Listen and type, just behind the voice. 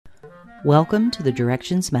Welcome to the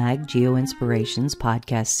Directions Mag Geo Inspirations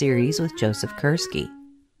podcast series with Joseph Kursky.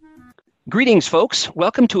 Greetings, folks.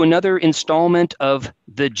 Welcome to another installment of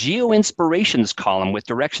the Geo Inspirations column with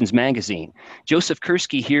Directions Magazine. Joseph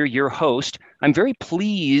Kursky here, your host. I'm very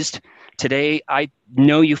pleased today. I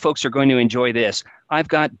know you folks are going to enjoy this. I've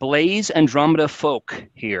got Blaise Andromeda Folk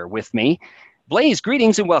here with me. Blaise,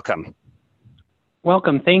 greetings and welcome.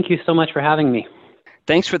 Welcome. Thank you so much for having me.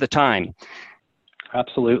 Thanks for the time.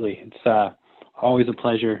 Absolutely. It's always a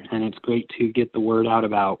pleasure, and it's great to get the word out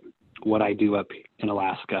about what I do up in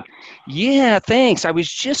Alaska. Yeah, thanks. I was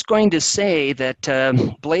just going to say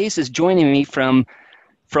that Blaise is joining me from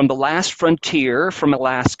the last frontier from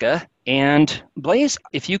Alaska. And Blaise,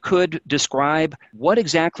 if you could describe what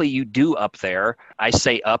exactly you do up there. I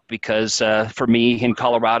say up because for me in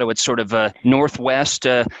Colorado, it's sort of northwest,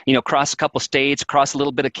 across a couple states, across a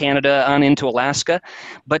little bit of Canada on into Alaska.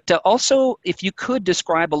 But also, if you could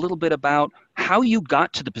describe a little bit about how you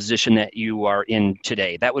got to the position that you are in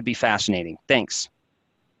today, that would be fascinating. Thanks.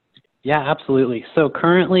 Yeah, absolutely. So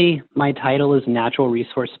currently, my title is Natural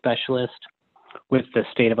Resource Specialist with the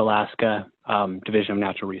State of Alaska Division of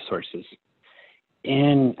Natural Resources.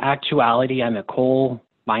 In actuality, I'm a coal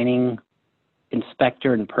mining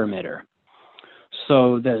inspector and permitter.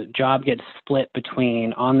 So the job gets split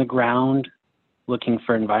between on the ground, looking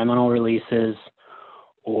for environmental releases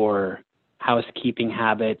or housekeeping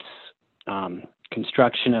habits,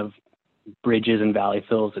 construction of bridges and valley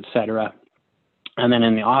fills, etc. And then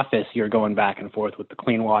in the office, you're going back and forth with the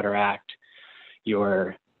Clean Water Act,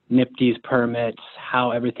 your NPDES permits,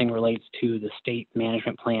 how everything relates to the state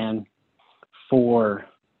management plan for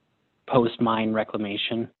post-mine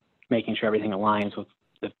reclamation, making sure everything aligns with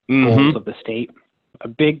the goals of the state. A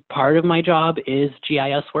big part of my job is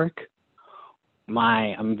GIS work.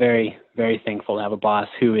 I'm very, very thankful to have a boss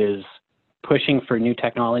who is pushing for new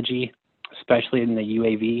technology, especially in the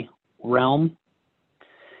UAV realm.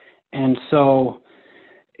 And so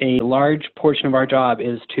a large portion of our job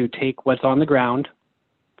is to take what's on the ground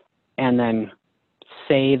and then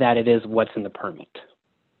say that it is what's in the permit,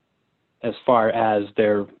 as far as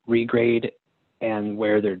their regrade and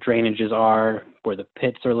where their drainages are, where the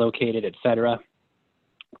pits are located, etc.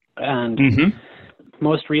 And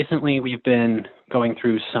most recently, we've been going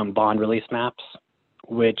through some bond release maps,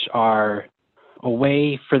 which are a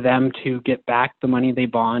way for them to get back the money they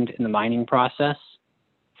bond in the mining process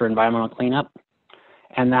for environmental cleanup.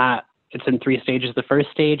 And that it's in 3 stages. The first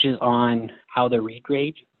stage is on how the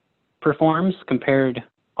regrade performs compared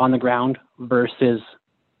on the ground versus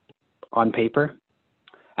on paper.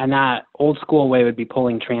 And that old school way would be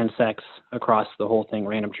pulling transects across the whole thing,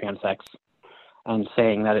 random transects, and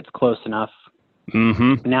saying that it's close enough.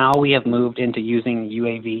 Now we have moved into using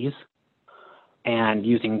UAVs and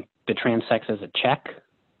using the transects as a check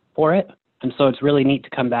for it. And so it's really neat to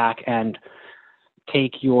come back and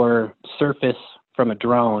take your surface from a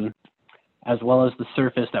drone as well as the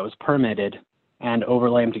surface that was permitted and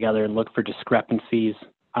overlay them together and look for discrepancies.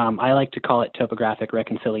 I like to call it topographic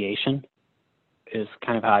reconciliation is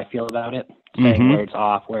kind of how I feel about it, saying where it's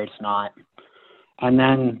off, where it's not. And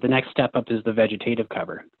then the next step up is the vegetative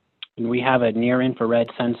cover. And we have a near infrared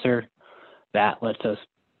sensor that lets us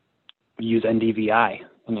use NDVI,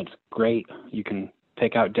 and it's great. You can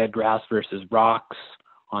pick out dead grass versus rocks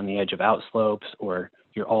on the edge of outslopes, or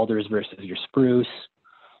your alders versus your spruce.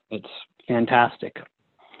 It's fantastic.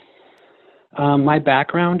 My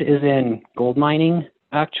background is in gold mining,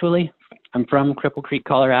 actually. I'm from Cripple Creek,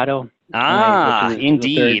 Colorado. Which is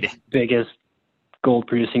indeed. the third biggest gold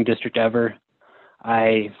producing district ever.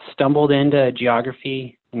 I stumbled into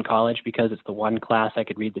geography in college because it's the one class I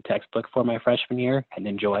could read the textbook for my freshman year and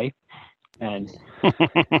enjoy. And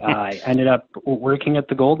I ended up working at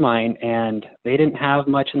the gold mine, and they didn't have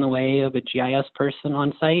much in the way of a GIS person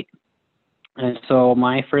on site. And so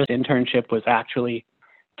my first internship was actually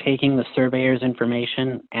taking the surveyor's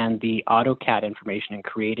information and the AutoCAD information and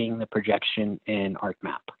creating the projection in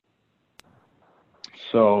ArcMap.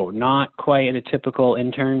 So not quite a typical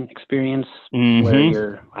intern experience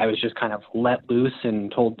where I was just kind of let loose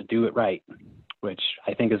and told to do it right, which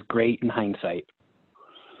I think is great in hindsight.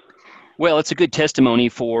 Well, it's a good testimony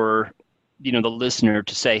for, the listener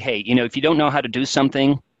to say, hey, if you don't know how to do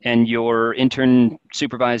something and your internship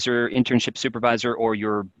supervisor or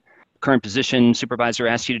your current position supervisor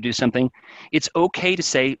asks you to do something, it's okay to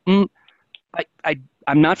say, I'm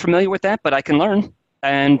not familiar with that, but I can learn.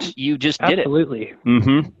 And you just did it. Absolutely.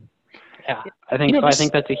 Yeah, I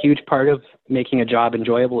think that's a huge part of making a job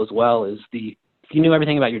enjoyable as well. Is if you knew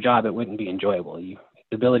everything about your job, it wouldn't be enjoyable. The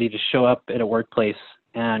ability to show up at a workplace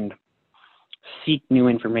and seek new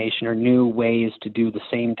information or new ways to do the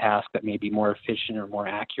same task that may be more efficient or more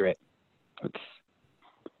accurate.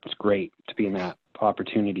 It's great to be in that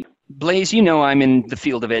opportunity. Blaise, you know I'm in the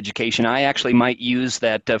field of education. I actually might use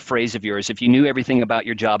that phrase of yours. If you knew everything about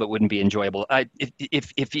your job, it wouldn't be enjoyable.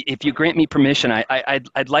 If you grant me permission,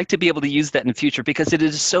 I'd like to be able to use that in the future because it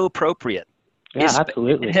is so appropriate. Yeah,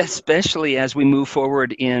 absolutely. Especially as we move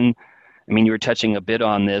forward in, I mean, you were touching a bit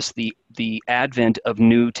on this, the advent of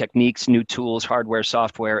new techniques, new tools, hardware,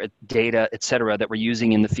 software, data, et cetera, that we're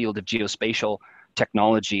using in the field of geospatial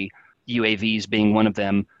technology, UAVs being one of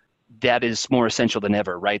them. That is more essential than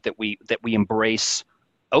ever, right? That we embrace,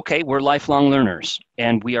 okay, we're lifelong learners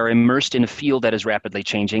and we are immersed in a field that is rapidly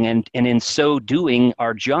changing. And in so doing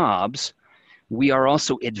our jobs, we are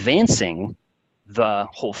also advancing the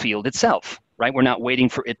whole field itself, right? We're not waiting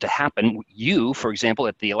for it to happen. You, for example,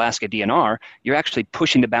 at the Alaska DNR, you're actually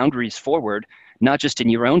pushing the boundaries forward, not just in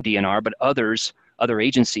your own DNR, but other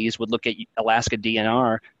agencies would look at Alaska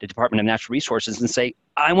DNR, the Department of Natural Resources, and say,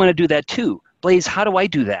 I want to do that too. Blaise, how do I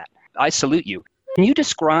do that? I salute you. Can you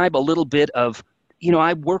describe a little bit of,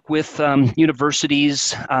 I work with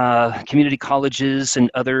universities, community colleges, and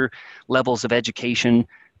other levels of education,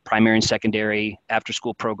 primary and secondary,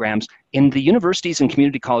 after-school programs. In the universities and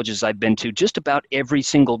community colleges I've been to, just about every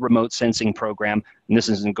single remote sensing program, and this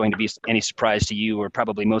isn't going to be any surprise to you or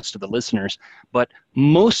probably most of the listeners, but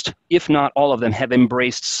most, if not all of them, have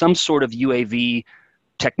embraced some sort of UAV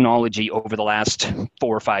technology over the last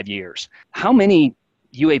 4 or 5 years. How many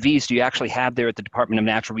UAVs do you actually have there at the Department of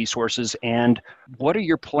Natural Resources, and what are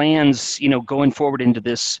your plans, going forward into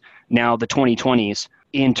this now, the 2020s,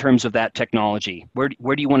 in terms of that technology? Where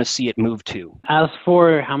do you want to see it move to? As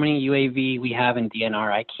for how many UAV we have in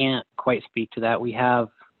DNR, I can't quite speak to that. We have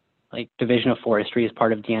Division of Forestry as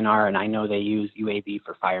part of DNR, and I know they use UAV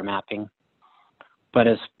for fire mapping, but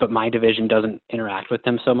my division doesn't interact with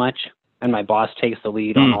them so much, and my boss takes the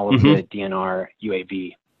lead on all of the DNR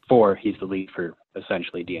UAV. He's the lead for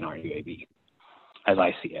essentially DNR UAV, as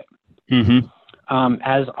I see it.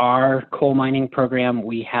 As our coal mining program,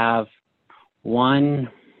 we have one,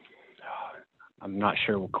 I'm not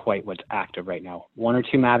sure quite what's active right now, 1 or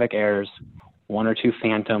 2 Mavic Airs, 1 or 2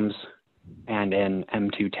 Phantoms, and an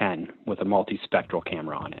M210 with a multispectral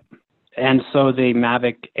camera on it. And so the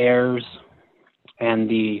Mavic Airs and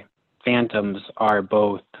the Phantoms are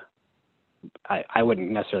both, I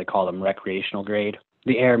wouldn't necessarily call them recreational grade.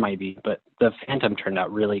 The Air might be, but the Phantom turned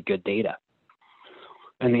out really good data.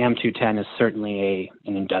 And the M210 is certainly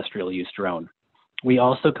an industrial use drone. We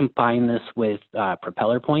also combine this with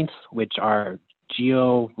propeller points, which are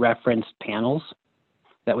geo-referenced panels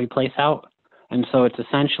that we place out. And so it's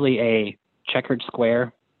essentially a checkered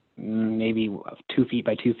square, maybe 2 feet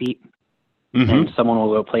by 2 feet. And someone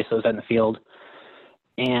will go place those in the field,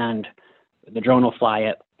 and the drone will fly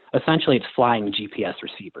it. Essentially, it's flying GPS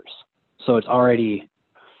receivers. So it's already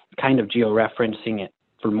kind of geo-referencing it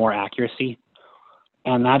for more accuracy.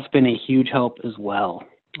 And that's been a huge help as well.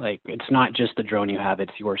 It's not just the drone you have,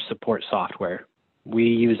 it's your support software. We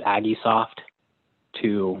use AggieSoft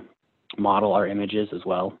to model our images as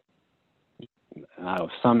well.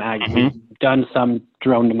 We've done some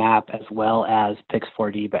drone to map as well as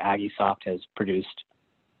Pix4D, but AggieSoft has produced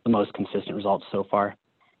the most consistent results so far,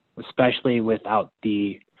 especially without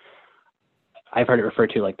I've heard it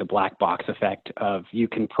referred to like the black box effect of you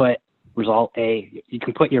can put result A, you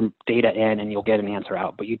can put your data in and you'll get an answer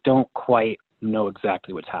out, but you don't quite know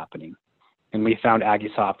exactly what's happening. And we found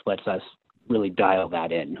AggieSoft lets us really dial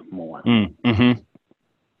that in more.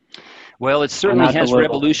 Well, it certainly has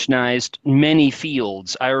revolutionized many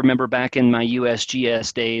fields. I remember back in my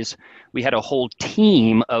USGS days, we had a whole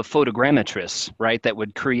team of photogrammetrists, right, that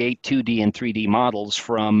would create 2D and 3D models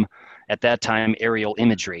from, at that time, aerial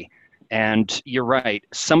imagery. And you're right,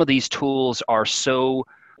 some of these tools are so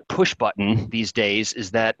push button these days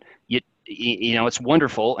is that it's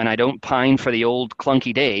wonderful, and I don't pine for the old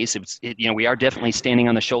clunky days. We are definitely standing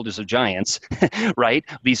on the shoulders of giants, right?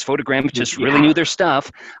 These photogrammetrists really knew their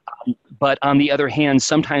stuff. But on the other hand,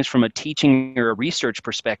 sometimes from a teaching or a research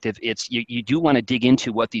perspective, you do want to dig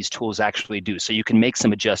into what these tools actually do, so you can make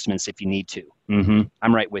some adjustments if you need to.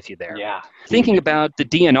 I'm right with you there. Yeah. Thinking about the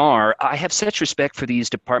DNR, I have such respect for these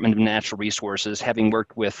Department of Natural Resources, having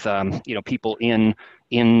worked with people in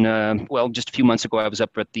just a few months ago, I was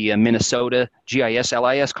up at the Minnesota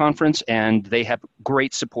GIS-LIS conference, and they have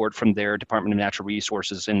great support from their Department of Natural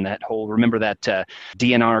Resources in that whole, remember that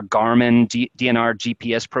DNR Garmin, DNR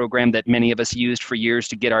GPS program that many of us used for years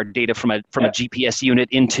to get our data from a GPS unit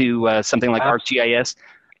into something like ArcGIS?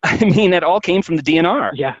 I mean, that all came from the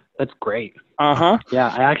DNR. Yeah, That's great. Uh-huh.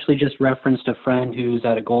 Yeah, I actually just referenced a friend who's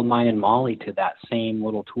at a gold mine in Mali to that same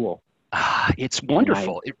little tool. It's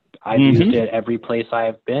wonderful. I've used it every place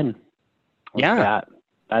I've been. Yeah.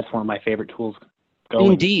 That's one of my favorite tools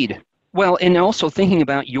going. Indeed. Well, and also thinking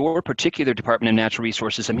about your particular Department of Natural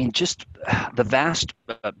Resources, I mean, just the vast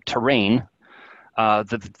terrain,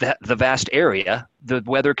 the vast area, the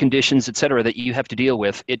weather conditions, et cetera, that you have to deal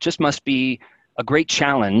with, it just must be a great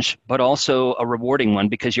challenge, but also a rewarding one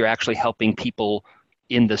because you're actually helping people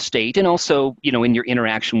in the state and also, in your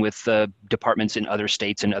interaction with departments in other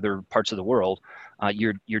states and other parts of the world,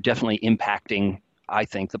 you're definitely impacting, I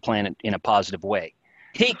think, the planet in a positive way.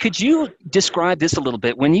 Hey, could you describe this a little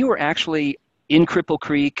bit? When you were actually in Cripple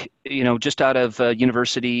Creek, just out of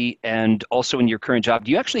university and also in your current job,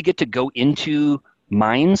 do you actually get to go into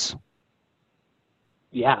mines?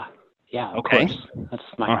 Yeah, of okay. course. That's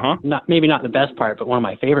maybe not the best part, but one of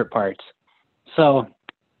my favorite parts. So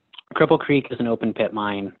Cripple Creek is an open pit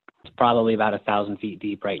mine. It's probably about 1,000 feet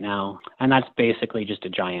deep right now. And that's basically just a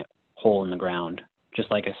giant hole in the ground,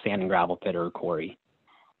 just like a sand and gravel pit or a quarry.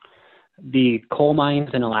 The coal mines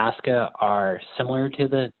in Alaska are similar to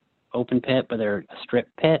the open pit, but they're a strip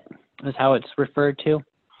pit is how it's referred to.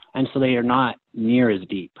 And so they are not near as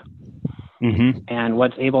deep. Mm-hmm. And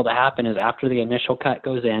what's able to happen is after the initial cut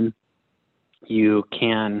goes in,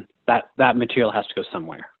 that material has to go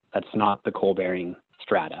somewhere. That's not the coal-bearing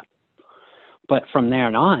strata. But from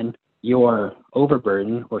there on, your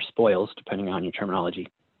overburden or spoils, depending on your terminology,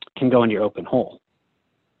 can go into your open hole.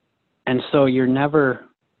 And so you're never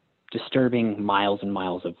disturbing miles and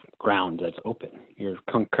miles of ground that's open. You're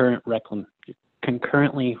concurrently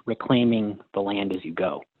reclaiming the land as you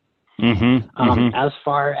go. Mm-hmm. As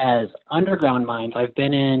far as underground mines, I've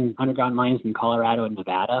been in underground mines in Colorado and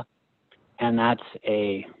Nevada, and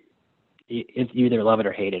you either love it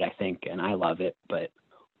or hate it, I think, and I love it, but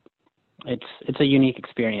it's a unique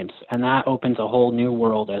experience, and that opens a whole new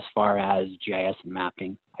world as far as GIS and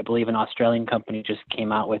mapping. I believe an Australian company just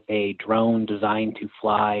came out with a drone designed to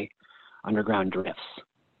fly underground drifts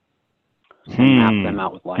and map them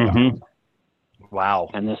out with LiDAR. Mm-hmm. Wow.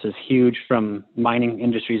 And this is huge from mining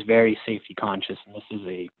industry is very safety conscious, and this is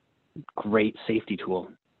a great safety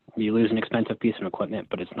tool. You lose an expensive piece of equipment,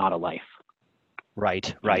 but it's not a life.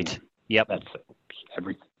 Right. Yep. That's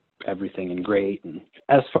everything and great. And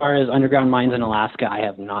as far as underground mines in Alaska, I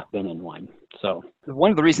have not been in one. So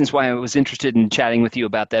one of the reasons why I was interested in chatting with you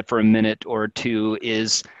about that for a minute or two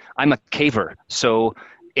is I'm a caver. So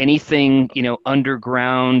anything,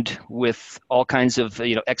 underground with all kinds of,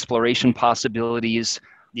 exploration possibilities.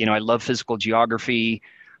 I love physical geography,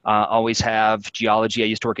 always have geology. I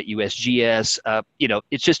used to work at USGS.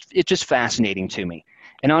 It's just fascinating to me.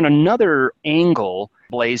 And on another angle,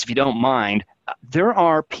 Blaze, if you don't mind, there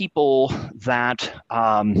are people that,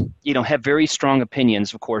 have very strong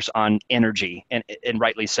opinions, of course, on energy, and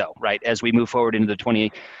rightly so, right? As we move forward into the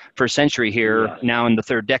 21st century here, now in the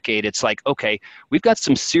third decade, it's like, okay, we've got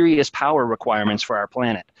some serious power requirements for our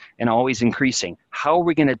planet and always increasing. How are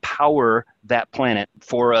we going to power that planet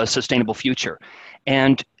for a sustainable future?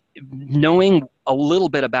 And knowing a little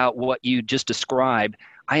bit about what you just described,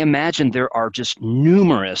 I imagine there are just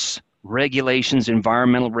numerous regulations,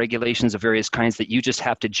 environmental regulations of various kinds that you just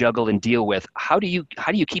have to juggle and deal with. How do you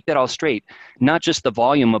keep that all straight? Not just the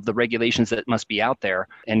volume of the regulations that must be out there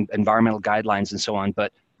and environmental guidelines and so on,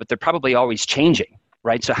 but they're probably always changing,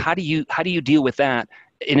 right? So how do you deal with that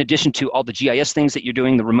in addition to all the GIS things that you're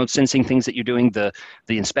doing, the remote sensing things that you're doing, the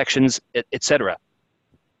inspections, et cetera?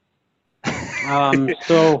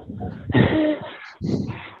 So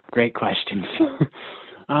great questions.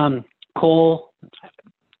 Coal,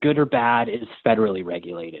 good or bad, is federally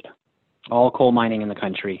regulated. All coal mining in the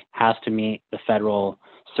country has to meet the Federal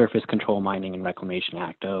Surface Control Mining and Reclamation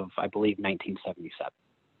Act of, I believe, 1977.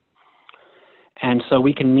 And so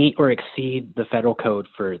we can meet or exceed the federal code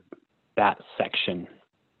for that section.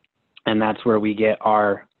 And that's where we get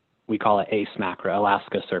we call it ASMACRA,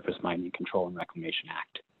 Alaska Surface Mining Control and Reclamation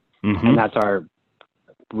Act. Mm-hmm. And that's our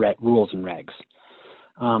rules and regs.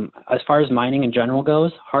 As far as mining in general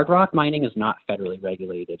goes, hard rock mining is not federally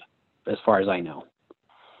regulated, as far as I know.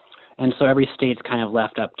 And so every state's kind of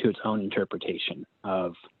left up to its own interpretation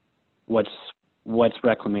of what's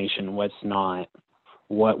reclamation, what's not,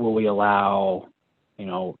 what will we allow,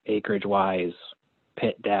 acreage-wise,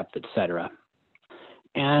 pit depth, etc.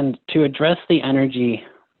 And to address the energy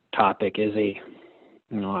topic is I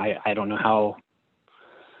don't know how.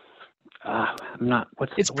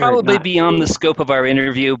 It's probably beyond the scope of our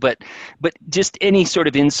interview, but just any sort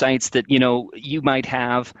of insights that you might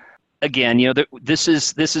have. again, this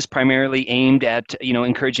is primarily aimed at,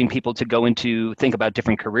 encouraging people to go into think about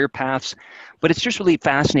different career paths, but it's just really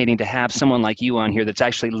fascinating to have someone like you on here that's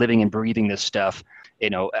actually living and breathing this stuff,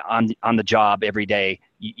 on the job every day.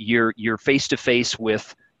 You're face to face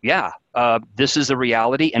with, this is a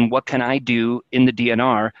reality, and what can I do in the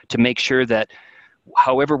DNR to make sure that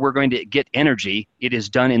however we're going to get energy, it is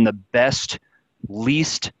done in the best,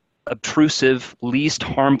 least obtrusive, least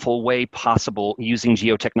harmful way possible using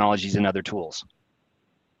geotechnologies and other tools.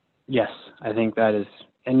 Yes, I think that is,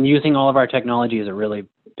 and using all of our technology is a really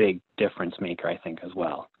big difference maker, I think, as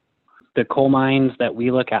well. The coal mines that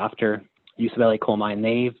we look after, Yusuf Valley Coal Mine,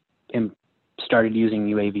 they've started using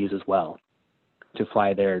UAVs as well to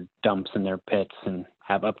fly their dumps and their pits and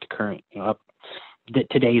have up to current,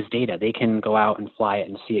 today's data. They can go out and fly it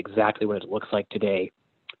and see exactly what it looks like today.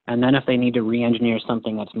 And then if they need to re-engineer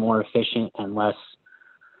something that's more efficient and less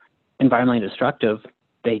environmentally destructive,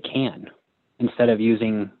 they can, instead of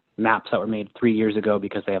using maps that were made 3 years ago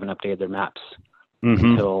because they haven't updated their maps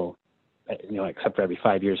until, except for every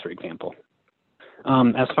 5 years, for example.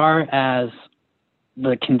 As far as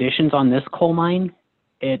the conditions on this coal mine,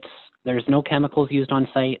 there's no chemicals used on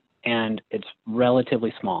site, and it's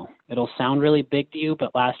relatively small. It'll sound really big to you,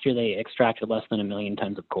 but last year they extracted less than 1 million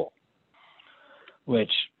tons of coal,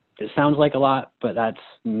 which it sounds like a lot, but that's,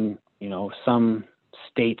 some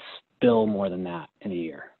states spill more than that in a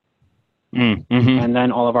year. And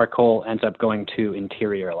then all of our coal ends up going to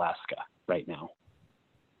interior Alaska right now,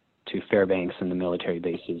 to Fairbanks and the military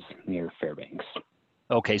bases near Fairbanks.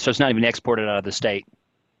 Okay, so it's not even exported out of the state.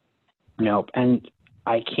 Nope. And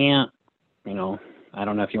I can't, I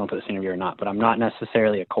don't know if you want to put this interview or not, but I'm not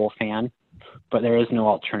necessarily a coal fan, but there is no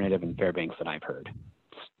alternative in Fairbanks that I've heard.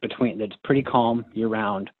 It's pretty calm year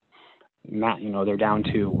round. They're down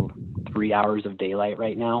to 3 hours of daylight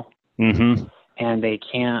right now, and they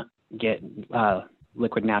can't get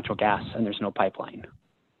liquid natural gas, and there's no pipeline.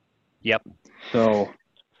 Yep. So,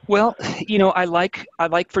 well, I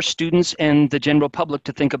like for students and the general public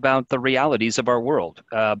to think about the realities of our world.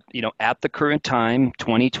 At the current time,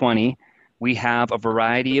 2020, we have a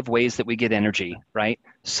variety of ways that we get energy, right?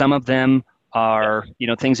 Some of them are,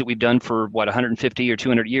 things that we've done for 150 or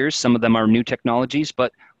 200 years. Some of them are new technologies,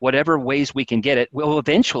 but whatever ways we can get it, well,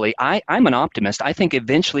 eventually, I'm an optimist. I think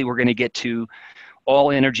eventually we're going to get to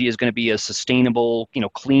all energy is going to be a sustainable,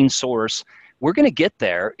 clean source. We're going to get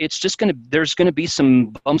there. It's just there's going to be some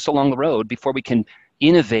bumps along the road before we can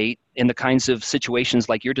innovate in the kinds of situations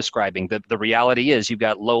like you're describing. The reality is you've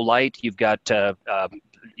got low light, you've got,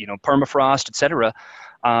 permafrost, et cetera,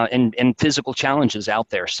 and physical challenges out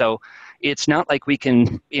there. So it's not like we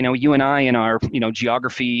can, you and I in our,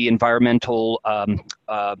 geography, environmental,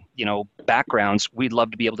 backgrounds, we'd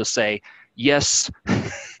love to be able to say, yes,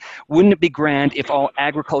 wouldn't it be grand if all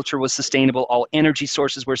agriculture was sustainable, all energy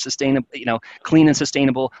sources were sustainable, clean and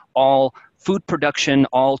sustainable, all food production,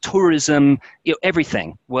 all tourism,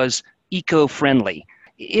 everything was eco-friendly.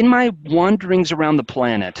 In my wanderings around the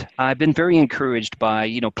planet, I've been very encouraged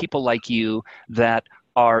by, people like you that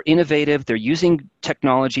are innovative, they're using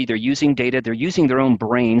technology, they're using data, they're using their own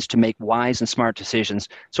brains to make wise and smart decisions.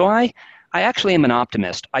 So I actually am an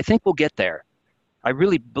optimist. I think we'll get there. I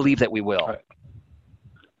really believe that we will.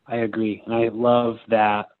 I agree. And I love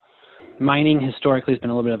that mining historically has been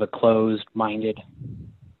a little bit of a closed-minded,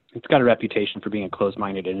 it's got a reputation for being a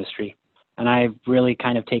closed-minded industry. And I've really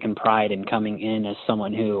kind of taken pride in coming in as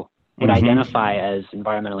someone who would identify as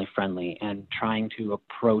environmentally friendly and trying to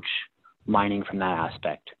approach mining from that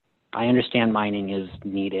aspect. I understand mining is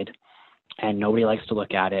needed and nobody likes to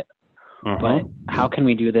look at it, but how can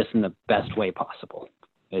we do this in the best way possible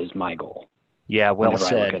is my goal. Yeah, well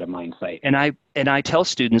said. I look at a mine site. And I tell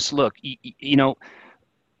students, look,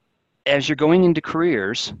 as you're going into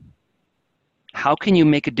careers, how can you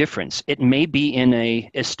make a difference? It may be in a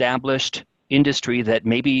established industry that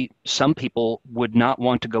maybe some people would not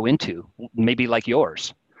want to go into, maybe like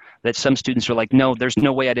yours. That some students are like, no, there's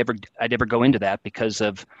no way I'd ever go into that because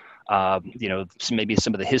of maybe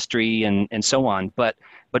some of the history and so on. But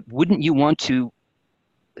wouldn't you want to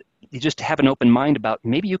you just have an open mind about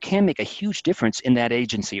maybe you can make a huge difference in that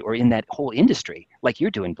agency or in that whole industry like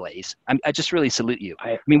you're doing, Blaze. I just really salute you.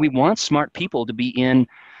 I mean, we want smart people to be in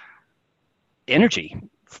energy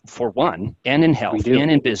for one, and in health, and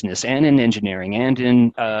in business, and in engineering, and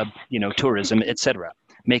in tourism, et cetera,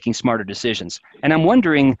 making smarter decisions. And I'm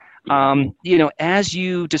wondering, as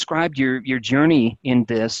you described your journey in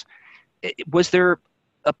this, was there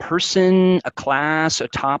a person, a class, a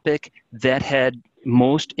topic that had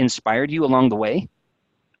most inspired you along the way?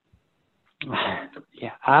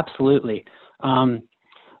 Yeah, absolutely.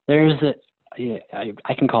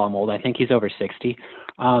 I can call him old. I think he's over 60.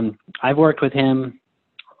 I've worked with him.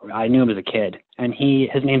 I knew him as a kid, and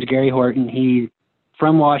his name's Gary Horton. He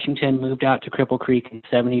from Washington, moved out to Cripple Creek in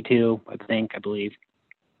 72, I believe.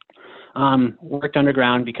 Worked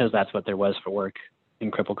underground because that's what there was for work in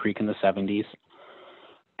Cripple Creek in the 70s.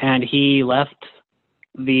 And he left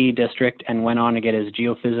the district and went on to get his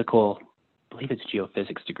geophysics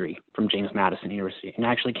degree from James Madison University, and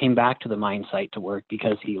actually came back to the mine site to work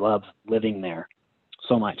because he loved living there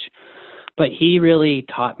so much. But he really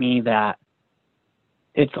taught me that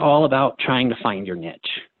it's all about trying to find your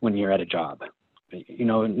niche when you're at a job.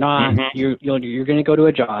 You're going to go to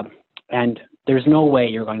a job, and there's no way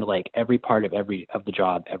you're going to like every part of the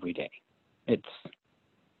job every day. It's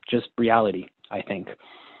just reality, I think.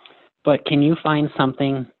 But can you find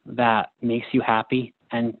something that makes you happy?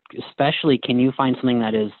 And especially, can you find something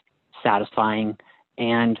that is satisfying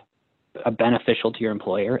and beneficial to your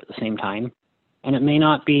employer at the same time? And it may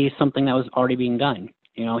not be something that was already being done.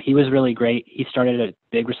 He was really great. He started a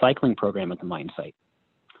big recycling program at the mine site.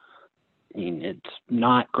 I mean, it's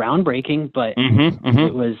not groundbreaking, but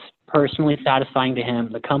it was personally satisfying to him.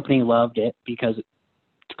 The company loved it because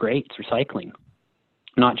it's great. It's recycling.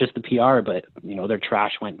 Not just the PR, but, their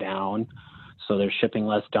trash went down. So they're shipping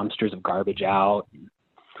less dumpsters of garbage out.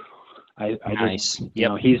 Nice.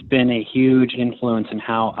 He's been a huge influence in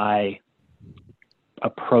how I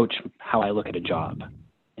approach how I look at a job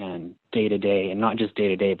and day to day, and not just day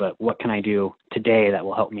to day, but what can I do today that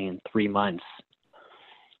will help me in 3 months,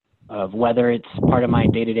 of whether it's part of my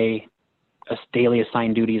day-to-day daily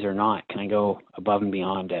assigned duties or not. Can I go above and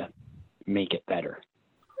beyond to make it better?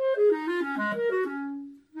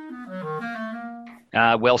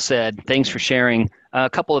 Well said. Thanks for sharing. A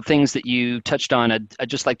couple of things that you touched on, I'd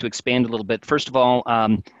just like to expand a little bit. First of all,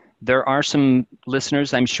 there are some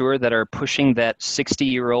listeners, I'm sure, that are pushing that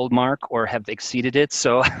 60-year-old mark or have exceeded it.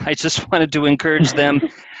 So I just wanted to encourage them.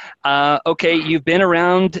 Okay, you've been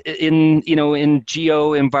around in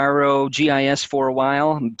geo, enviro, GIS for a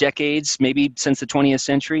while, decades, maybe since the 20th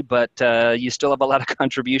century, but you still have a lot of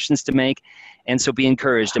contributions to make. And so be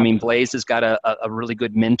encouraged. I mean, Blaze has got a really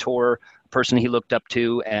good mentor, person he looked up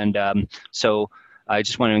to. And so I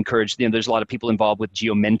just want to encourage, there's a lot of people involved with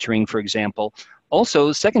geo mentoring, for example.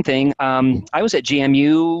 Also, second thing, I was at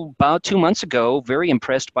GMU about 2 months ago, very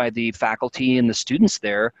impressed by the faculty and the students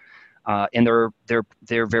there and their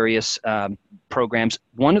various programs.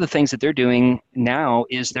 One of the things that they're doing now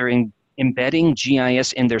is they're embedding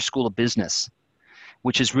GIS in their School of Business,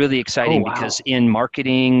 which is really exciting because in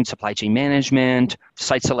marketing, supply chain management,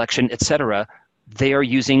 site selection, et cetera, they are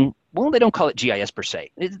using, they don't call it GIS per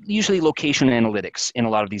se. It's usually location analytics in a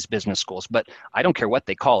lot of these business schools, but I don't care what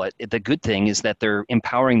they call it. The good thing is that they're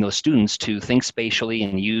empowering those students to think spatially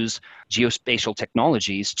and use geospatial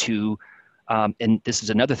technologies to, and this is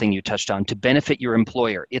another thing you touched on, to benefit your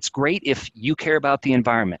employer. It's great if you care about the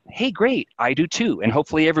environment. Hey, great, I do too, and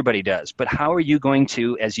hopefully everybody does. But how are you going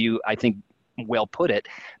to, as you, I think, well put it,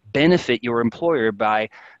 benefit your employer by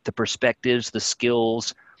the perspectives, the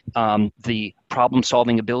skills, the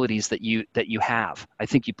problem-solving abilities that you have? I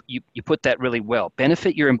think you put that really well.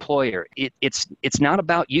 Benefit your employer. It's not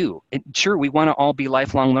about you. Sure, we want to all be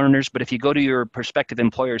lifelong learners, but if you go to your prospective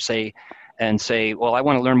employer, say, well, I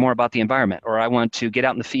want to learn more about the environment, or I want to get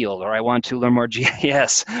out in the field, or I want to learn more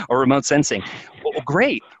GIS or remote sensing. Well,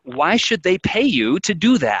 great. Why should they pay you to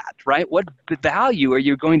do that, right? What value are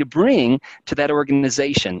you going to bring to that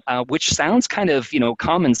organization? Which sounds kind of,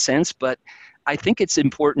 common sense, but I think it's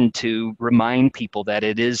important to remind people that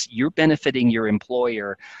you're benefiting your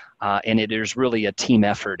employer, and it is really a team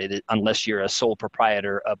effort. Unless you're a sole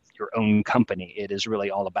proprietor of your own company, it is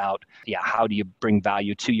really all about, how do you bring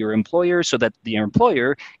value to your employer so that the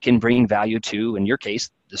employer can bring value to, in your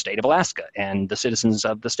case, the state of Alaska and the citizens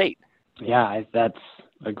of the state. Yeah, that's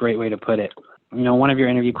a great way to put it. One of your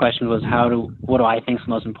interview questions was what do I think is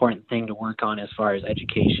the most important thing to work on as far as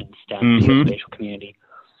education, STEM, geospatial community.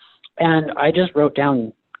 And I just wrote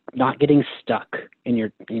down not getting stuck in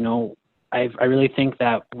your, I really think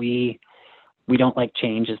that we don't like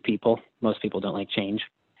change as people. Most people don't like change.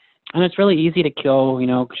 And it's really easy to go,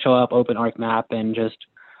 show up, open ArcMap and just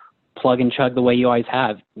plug and chug the way you always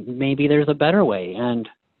have. Maybe there's a better way. And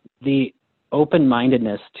the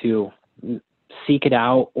open-mindedness to seek it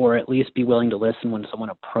out, or at least be willing to listen when someone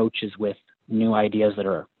approaches with new ideas that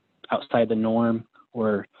are outside the norm,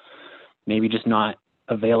 or maybe just not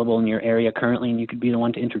available in your area currently, and you could be the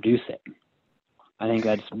one to introduce it. I think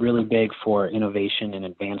that's really big for innovation and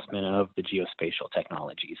advancement of the geospatial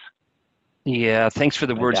technologies. Yeah, thanks for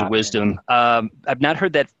the words of wisdom. I've not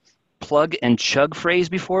heard that plug and chug phrase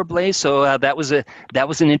before, Blaze. So that was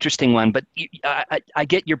an interesting one. But I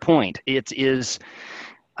get your point. It is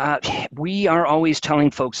we are always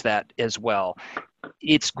telling folks that as well.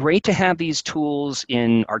 It's great to have these tools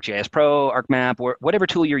in ArcGIS Pro, ArcMap, or whatever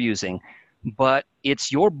tool you're using, but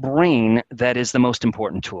it's your brain that is the most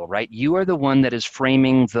important tool, right? You are the one that is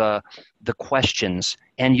framing the questions,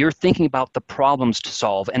 and you're thinking about the problems to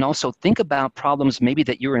solve, and also think about problems maybe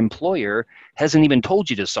that your employer hasn't even told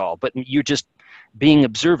you to solve, but you're just being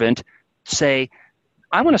observant. Say,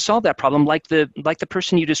 I want to solve that problem like the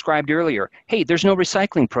person you described earlier. Hey, there's no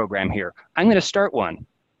recycling program here. I'm going to start one.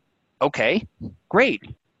 Okay, great.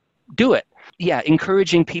 Do it. Yeah,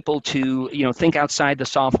 encouraging people to think outside the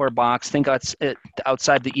software box, think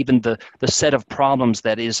outside even the set of problems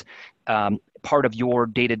that is part of your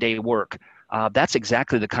day-to-day work. That's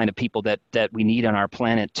exactly the kind of people that we need on our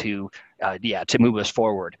planet to move us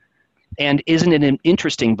forward. And isn't it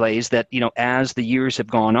interesting, Blaze, that as the years have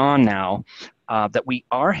gone on now, that we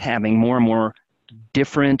are having more and more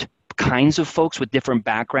different kinds of folks with different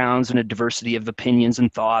backgrounds and a diversity of opinions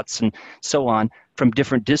and thoughts and so on from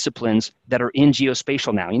different disciplines that are in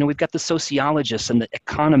geospatial now. We've got the sociologists and the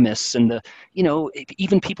economists and the,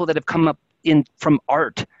 even people that have come up from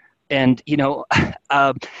art and,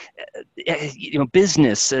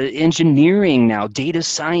 business, engineering now, data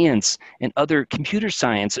science and other computer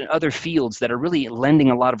science and other fields that are really lending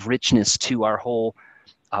a lot of richness to our whole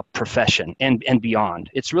profession and beyond.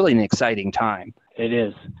 It's really an exciting time. It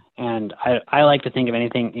is. And I like to think of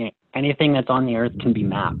anything that's on the earth can be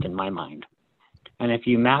mapped in my mind. And if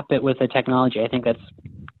you map it with a technology, I think that's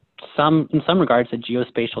in some regards a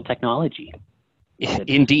geospatial technology.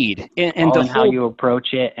 Indeed. And how you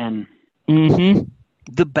approach it and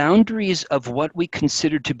the boundaries of what we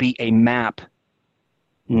consider to be a map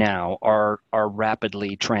now are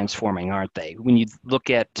rapidly transforming, aren't they? When you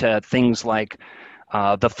look at things like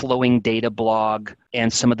the Flowing Data blog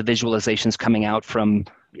and some of the visualizations coming out from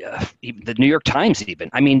the New York Times even.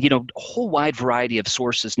 I mean, a whole wide variety of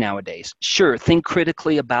sources nowadays. Sure, think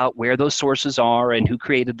critically about where those sources are and who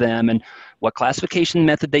created them and what classification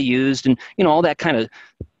method they used and, all that kind of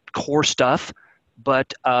core stuff.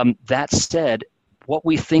 But that said, what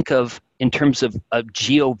we think of in terms of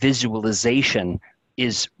geo-visualization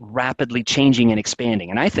is rapidly changing and expanding.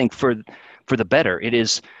 And I think for the better,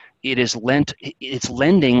 it's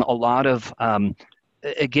lending a lot of,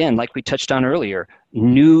 again, like we touched on earlier,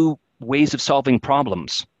 new ways of solving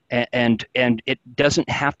problems. And it doesn't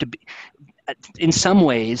have to be, in some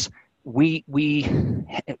ways, we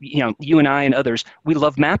you and I and others, we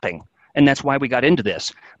love mapping. And that's why we got into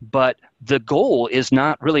this. But the goal is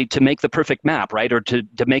not really to make the perfect map, right? Or to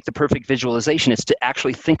make the perfect visualization. It's to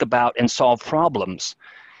actually think about and solve problems.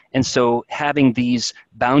 And so having these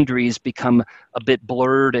boundaries become a bit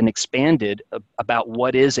blurred and expanded about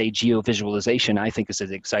what is a geovisualization, I think is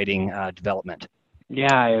an exciting development.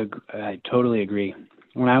 Yeah, I totally agree.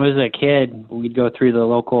 When I was a kid, we'd go through the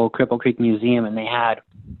local Cripple Creek Museum and they had,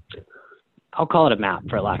 I'll call it a map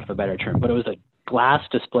for lack of a better term, but it was a glass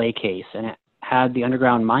display case and it had the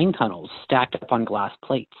underground mine tunnels stacked up on glass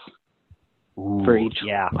plates for each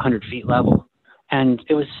 100 feet level. And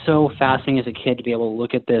it was so fascinating as a kid to be able to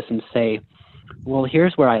look at this and say, well,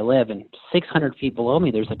 here's where I live, and 600 feet below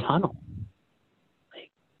me, there's a tunnel.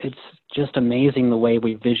 It's just amazing the way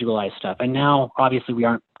we visualize stuff. And now, obviously, we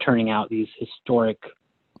aren't turning out these historic,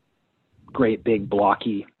 great big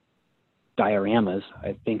blocky dioramas,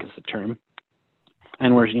 I think is the term.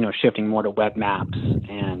 And we're, shifting more to web maps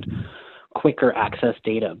and quicker access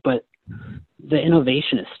data. But the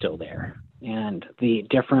innovation is still there. And the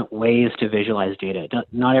different ways to visualize data.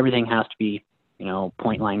 Not everything has to be,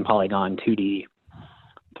 point line, polygon, 2D,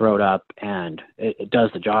 throw it up, and it does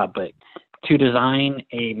the job. But to design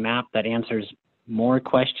a map that answers more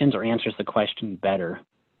questions or answers the question better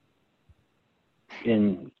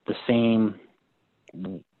in the same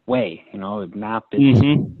way, a map is,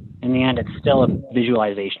 in the end, it's still a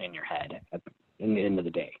visualization in your head at the end of the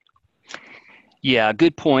day. Yeah,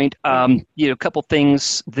 good point. A couple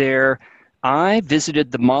things there. I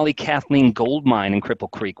visited the Molly Kathleen gold mine in Cripple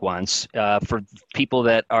Creek once. For people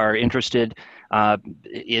that are interested,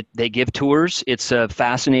 they give tours. It's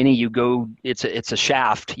fascinating. You go. It's a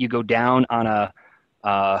shaft. You go down on a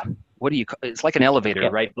it's like an elevator,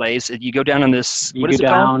 right, Blaze? You go down on this. You go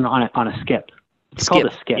down on a skip. It's called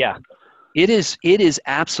a skip. Yeah, it is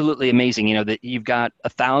absolutely amazing. That you've got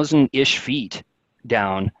 1,000-ish feet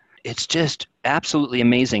down. It's just absolutely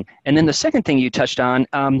amazing. And then the second thing you touched on,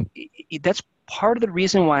 that's part of the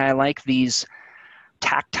reason why I like these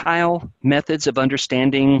tactile methods of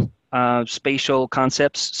understanding spatial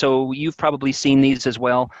concepts. So you've probably seen these as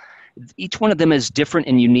well. each one of them is different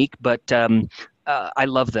and unique, but I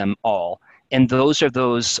love them all. And those are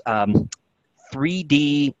those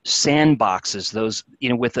 3D sandboxes. Those,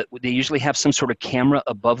 they usually have some sort of camera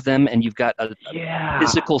above them, and you've got a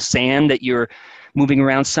physical sand that you're moving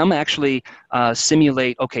around. Some actually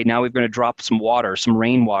simulate, okay, now we're going to drop some water, some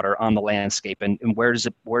rainwater on the landscape, and where's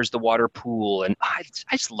the water pool? And I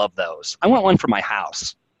just love those. I want one for my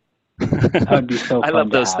house. That would be so fun. I love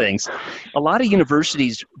those things. A lot of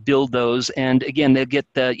universities build those, and again, they'll get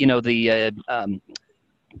the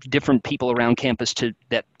different people around campus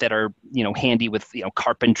that are handy with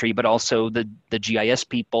carpentry, but also the GIS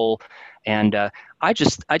people, and I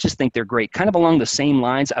just think they're great. Kind of along the same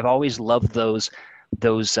lines, I've always loved those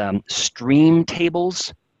stream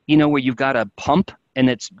tables, where you've got a pump and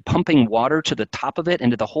it's pumping water to the top of it,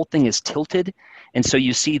 and the whole thing is tilted, and so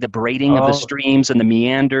you see the braiding of the streams and the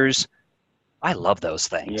meanders. I love those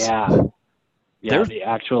things. Yeah, the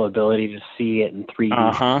actual ability to see it in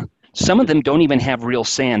 3D. Some of them don't even have real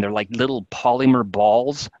sand. They're like little polymer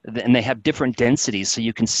balls, and they have different densities, so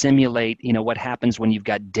you can simulate, what happens when you've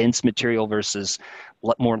got dense material versus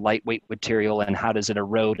more lightweight material, and how does it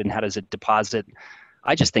erode and how does it deposit.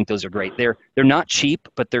 I just think those are great. They're not cheap,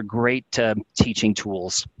 but they're great teaching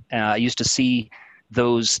tools. I used to see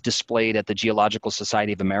those displayed at the Geological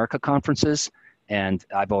Society of America conferences, and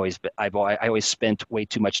I always spent way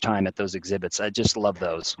too much time at those exhibits. I just love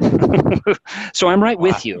those. So I'm right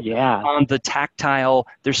with you. Yeah. On the tactile,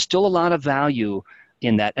 there's still a lot of value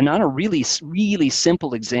in that. And on a really, really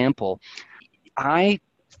simple example, I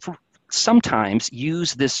sometimes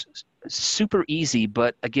use this super easy,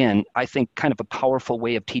 but again, I think kind of a powerful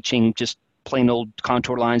way of teaching just plain old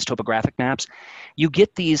contour lines, topographic maps. You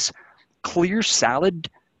get these clear salad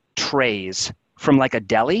trays from like a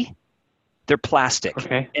deli. They're plastic,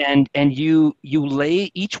 okay. and you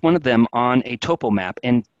lay each one of them on a topo map,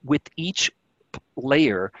 and with each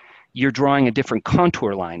layer, you're drawing a different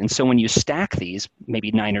contour line. And so when you stack these,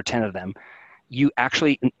 maybe 9 or 10 of them,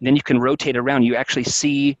 then you can rotate around. You actually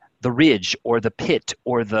see the ridge or the pit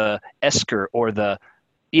or the esker or the,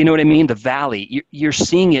 the valley. You're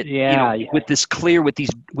seeing it with this clear, with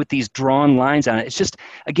these drawn lines on it. It's just,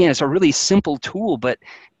 again, it's a really simple tool, but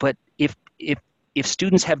if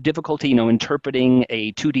students have difficulty, interpreting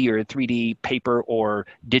a 2D or a 3D paper or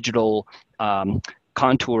digital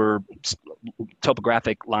contour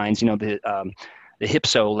topographic lines, the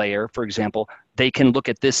HIPSO layer, for example, they can look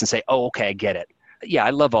at this and say, oh, okay, I get it. Yeah, I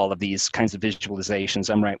love all of these kinds of visualizations.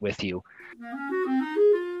 I'm right with you.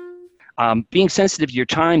 Being sensitive to your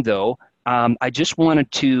time, though, I just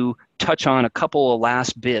wanted to touch on a couple of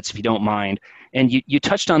last bits, if you don't mind. And you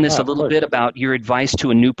touched on this a little bit about your advice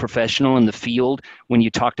to a new professional in the field when you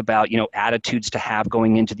talked about, attitudes to have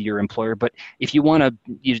going into your employer. But if you want to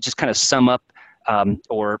just kind of sum up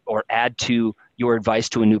or add to your advice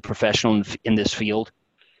to a new professional in this field.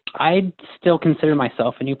 I'd still consider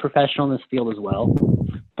myself a new professional in this field as well.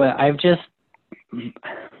 But I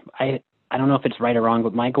don't know if it's right or wrong,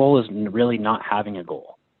 but my goal is really not having a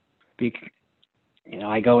goal.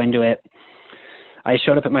 I go into it. I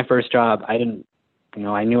showed up at my first job. I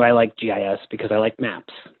knew I liked GIS because I like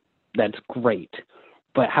maps. That's great.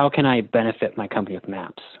 But how can I benefit my company with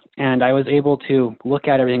maps? And I was able to look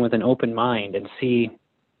at everything with an open mind and see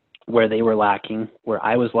where they were lacking, where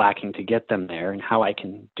I was lacking to get them there, and how I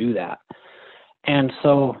can do that. And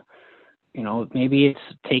so, maybe it's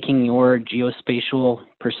taking your geospatial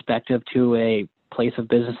perspective to a place of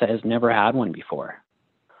business that has never had one before.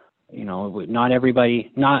 Not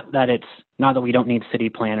everybody, not that we don't need city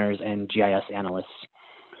planners and GIS analysts,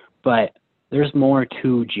 but there's more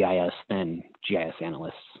to GIS than GIS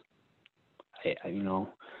analysts. I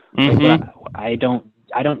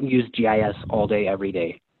don't use GIS all day, every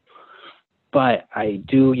day, but I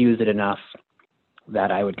do use it enough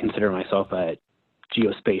that I would consider myself a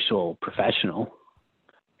geospatial professional.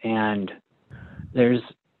 And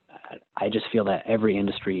I just feel that every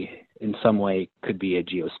industry in some way could be a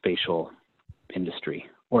geospatial industry,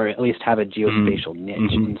 or at least have a geospatial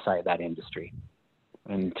niche inside that industry,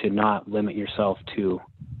 and to not limit yourself to,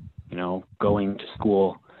 going to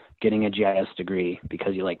school, getting a GIS degree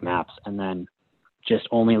because you like maps, and then just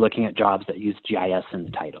only looking at jobs that use GIS in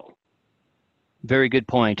the title. Very good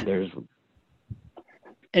point.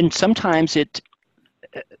 And sometimes it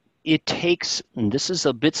takes, and this is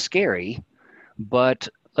a bit scary, but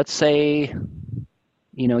let's say,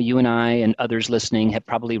 you and I and others listening have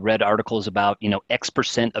probably read articles about,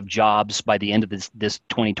 X% of jobs by the end of this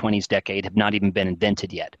 2020s decade have not even been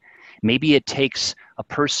invented yet. Maybe it takes a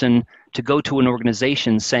person to go to an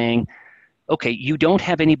organization saying, okay, you don't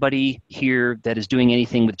have anybody here that is doing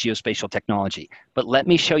anything with geospatial technology, but let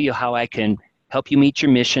me show you how I can help you meet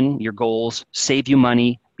your mission, your goals, save you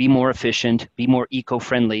money, be more efficient, be more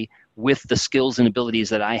eco-friendly with the skills and abilities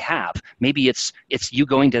that I have. Maybe it's you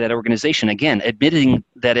going to that organization, again, admitting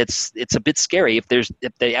that it's a bit scary if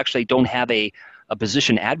they actually don't have a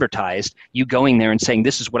position advertised, you going there and saying,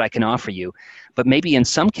 this is what I can offer you. But maybe in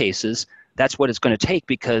some cases, that's what it's going to take,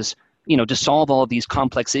 because to solve all of these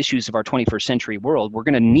complex issues of our 21st century world, we're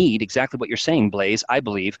going to need exactly what you're saying, Blaise, I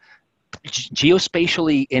believe,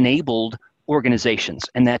 geospatially enabled organizations.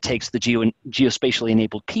 And that takes the geospatially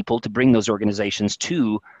enabled people to bring those organizations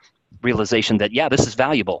to realization that, yeah, this is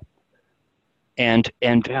valuable. And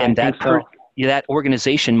that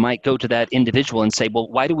organization might go to that individual and say, well,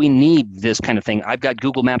 why do we need this kind of thing? I've got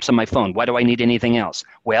Google Maps on my phone. Why do I need anything else?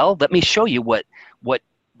 Well, let me show you what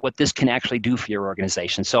this can actually do for your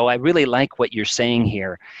organization. So I really like what you're saying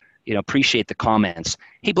here. Appreciate the comments.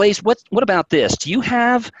 Hey, Blaise, what about this? Do you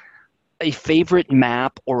have a favorite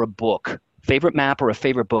map or a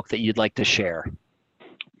favorite book that you'd like to share?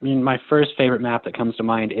 I mean, my first favorite map that comes to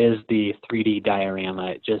mind is the 3D diorama.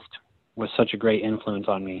 It just was such a great influence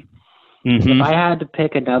on me. Mm-hmm. If I had to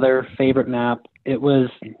pick another favorite map, it was,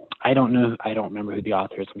 I don't remember who the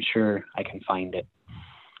author is. I'm sure I can find it.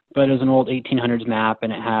 But it was an old 1800s map,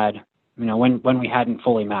 and it had, when we hadn't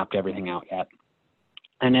fully mapped everything out yet.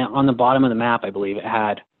 And on the bottom of the map, I believe it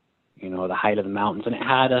had, the height of the mountains, and it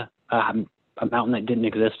had a mountain that didn't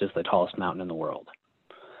exist as the tallest mountain in the world.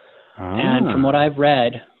 Ah. And from what I've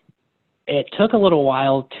read, it took a little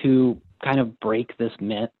while to kind of break the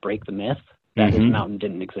myth that this mountain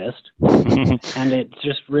didn't exist. And it's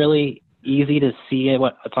just really easy to see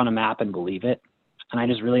what's on a map and believe it. And I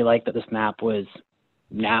just really like that this map was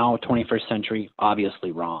now 21st century,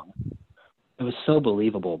 obviously wrong. It was so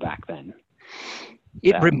believable back then.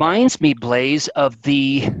 It reminds me, Blaise, of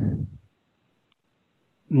the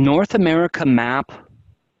North America map,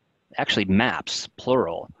 actually maps,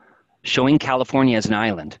 plural, showing California as an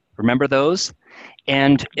island. Remember those?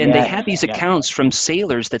 And yes, they had these accounts from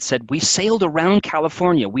sailors that said, we sailed around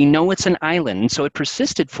California. We know it's an island. And so it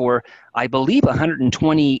persisted for, I believe,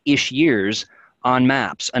 120-ish years on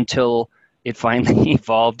maps until it finally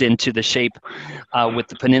evolved into the shape with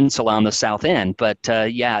the peninsula on the south end. But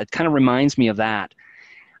it kind of reminds me of that.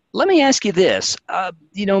 Let me ask you this.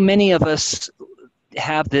 Many of us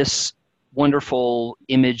have this wonderful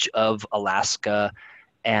image of Alaska,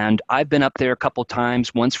 and I've been up there a couple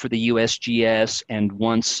times, once for the USGS and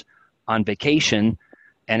once on vacation,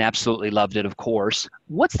 and absolutely loved it, of course.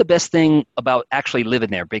 What's the best thing about actually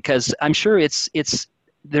living there? Because I'm sure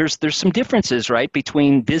there's some differences, right,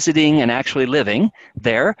 between visiting and actually living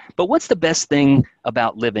there. But what's the best thing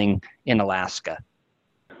about living in Alaska?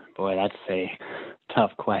 Boy, that's a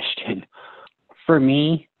tough question. For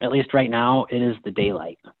me, at least right now, it is the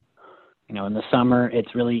daylight. In the summer,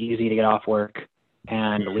 it's really easy to get off work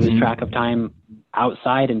and lose track of time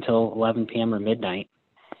outside until 11 p.m. or midnight.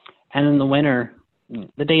 And in the winter,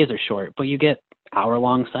 the days are short, but you get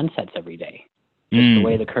hour-long sunsets every day. Just the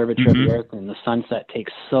way the curvature of the earth and the sunset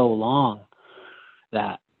takes so long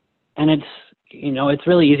and it's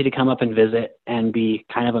really easy to come up and visit and be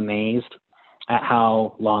kind of amazed at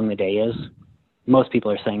how long the day is. Most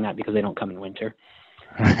people are saying that because they don't come in winter.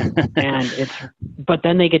 But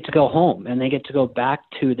then they get to go home and they get to go back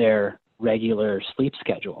to their regular sleep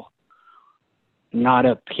schedule. Not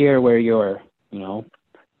up here where you're,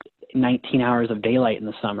 19 hours of daylight in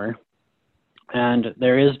the summer. And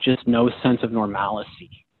there is just no sense of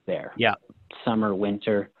normalcy there. Yeah. Summer,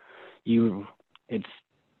 winter, it's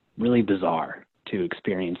really bizarre to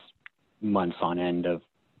experience months on end of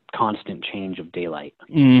constant change of daylight.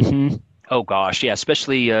 Mm-hmm. Oh gosh, yeah,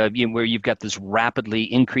 especially where you've got this rapidly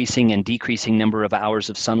increasing and decreasing number of hours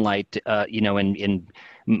of sunlight, in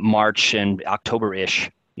March and October-ish,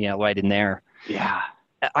 right in there. Yeah.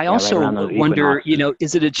 I also wonder,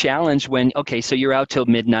 is it a challenge when, so you're out till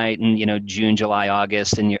midnight and, June, July,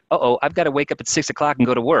 August, and I've got to wake up at 6 o'clock and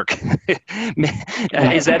go to work.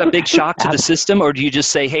 Is that a big shock to the system? Or do you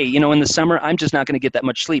just say, hey, in the summer, I'm just not going to get that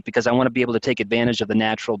much sleep because I want to be able to take advantage of the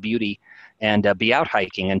natural beauty and be out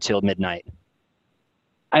hiking until midnight?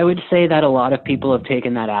 I would say that a lot of people have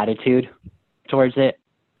taken that attitude towards it,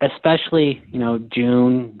 especially,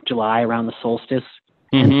 June, July, around the solstice.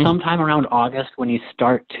 And sometime around August, when you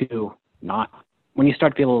start to be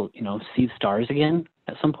able to, see the stars again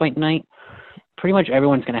at some point in night, pretty much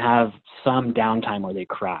everyone's going to have some downtime where they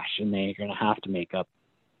crash and they're going to have to make up.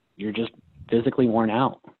 You're just physically worn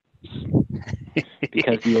out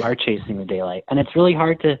because you are chasing the daylight. And it's really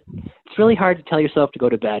hard to it's really hard to tell yourself to go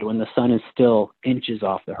to bed when the sun is still inches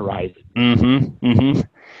off the horizon. Mm-hmm. Mm-hmm.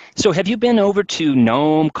 So have you been over to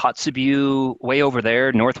Nome, Kotzebue, way over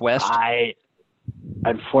there, Northwest?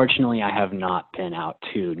 Unfortunately, I have not been out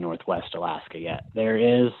to Northwest Alaska yet. There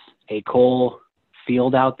is a coal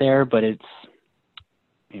field out there, but it's,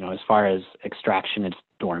 as far as extraction, it's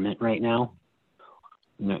dormant right now.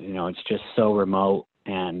 It's just so remote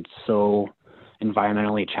and so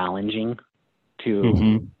environmentally challenging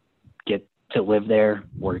to get to live there,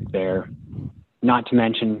 work there. Not to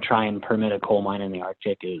mention try and permit a coal mine in the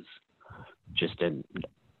Arctic is just a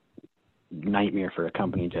nightmare for a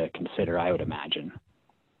company to consider, I would imagine.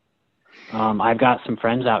 I've got some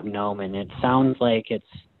friends out in Nome, and it sounds like it's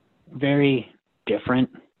very different.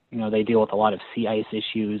 They deal with a lot of sea ice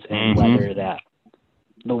issues and weather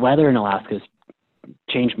the weather in Alaska has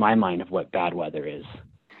changed my mind of what bad weather is.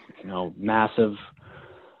 Massive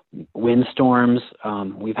windstorms.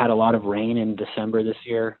 We've had a lot of rain in December this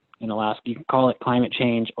year in Alaska. You can call it climate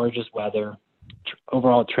change or just weather.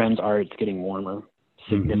 Overall trends are it's getting warmer,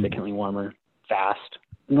 significantly warmer, fast.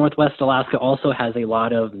 Northwest Alaska also has a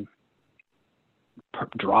lot of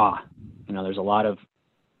draw. There's a lot of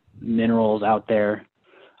minerals out there.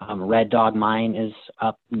 Red Dog Mine is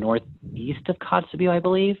up northeast of Kotzebue, I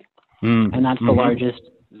believe, and that's the largest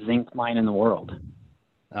zinc mine in the world.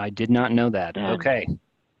 I did not know that. Okay,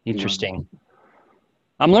 interesting.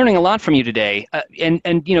 I'm learning a lot from you today, and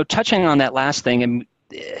touching on that last thing,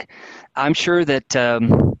 I'm sure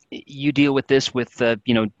that you deal with this with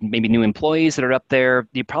maybe new employees that are up there.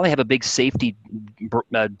 You probably have a big safety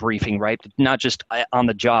briefing, right? Not just on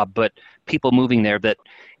the job, but people moving there. That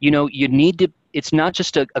you need to. It's not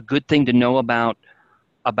just a good thing to know about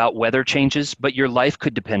weather changes, but your life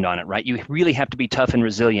could depend on it, right? You really have to be tough and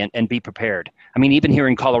resilient and be prepared. I mean, even here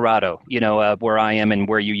in Colorado, where I am and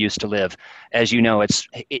where you used to live, as you know,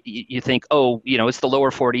 you think, it's the lower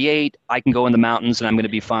 48, I can go in the mountains and I'm going to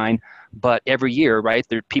be fine. But every year, right,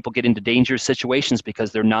 people get into dangerous situations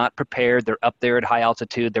because they're not prepared. They're up there at high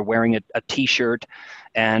altitude. They're wearing a T-shirt,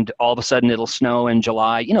 and all of a sudden it'll snow in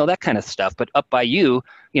July, that kind of stuff. But up by you,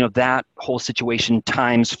 that whole situation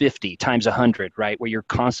times 50, times 100, right, where you're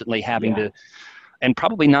constantly having to, and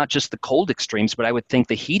probably not just the cold extremes, but I would think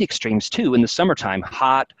the heat extremes too in the summertime,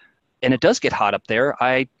 hot. And it does get hot up there.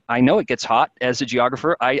 I know it gets hot as a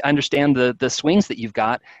geographer. I understand the swings that you've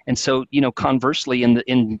got. And so, conversely,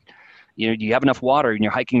 you have enough water and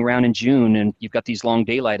you're hiking around in June and you've got these long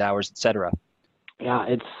daylight hours, et cetera. Yeah,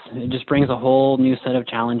 it just brings a whole new set of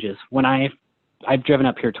challenges. When I've driven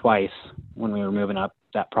up here twice when we were moving up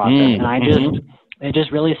that process, and it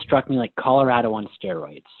just really struck me like Colorado on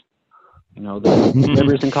steroids. The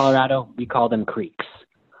rivers in Colorado, we call them creeks.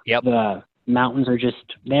 Yep. The mountains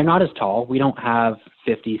they're not as tall. We don't have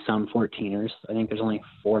 50 some 14ers. I think there's only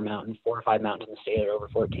 4 or 5 mountains in the state that are over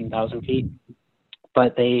 14,000 feet.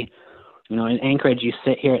 But in Anchorage, you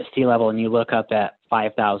sit here at sea level and you look up at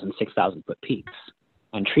 5,000, 6,000 foot peaks,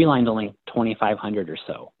 and tree line's only 2,500 or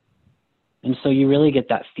so. And so you really get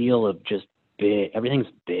that feel of just big. Everything's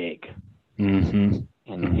big, and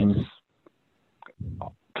it's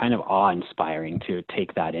kind of awe-inspiring to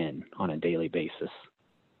take that in on a daily basis.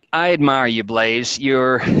 I admire you, Blaze.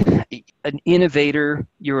 You're an innovator.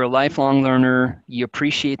 You're a lifelong learner. You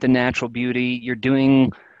appreciate the natural beauty. You're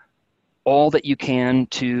doing all that you can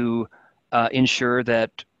to ensure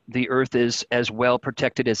that the earth is as well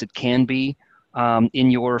protected as it can be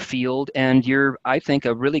in your field. And you're, I think,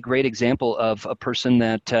 a really great example of a person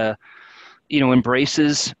that,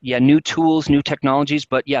 embraces, new tools, new technologies,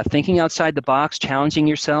 but thinking outside the box, challenging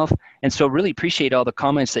yourself. And so really appreciate all the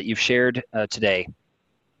comments that you've shared today.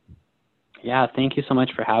 Yeah, thank you so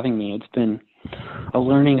much for having me. It's been a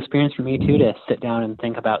learning experience for me too, to sit down and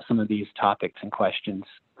think about some of these topics and questions.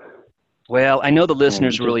 Well, I know the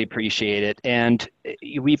listeners really appreciate it, and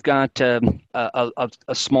we've got a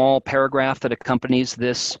small paragraph that accompanies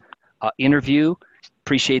this interview.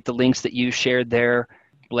 Appreciate the links that you shared there.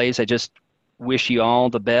 Blaze, I just wish you all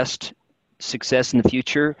the best success in the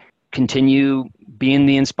future. Continue being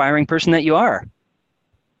the inspiring person that you are.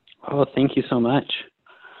 Oh, thank you so much.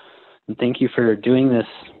 And thank you for doing this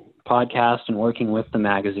podcast and working with the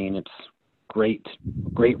magazine. It's great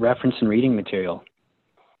reference and reading material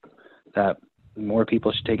that more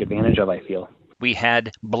people should take advantage of, I feel. We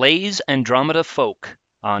had Blaze Andromeda Folk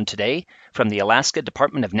on today from the Alaska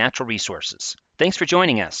Department of Natural Resources. Thanks for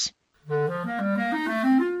joining us.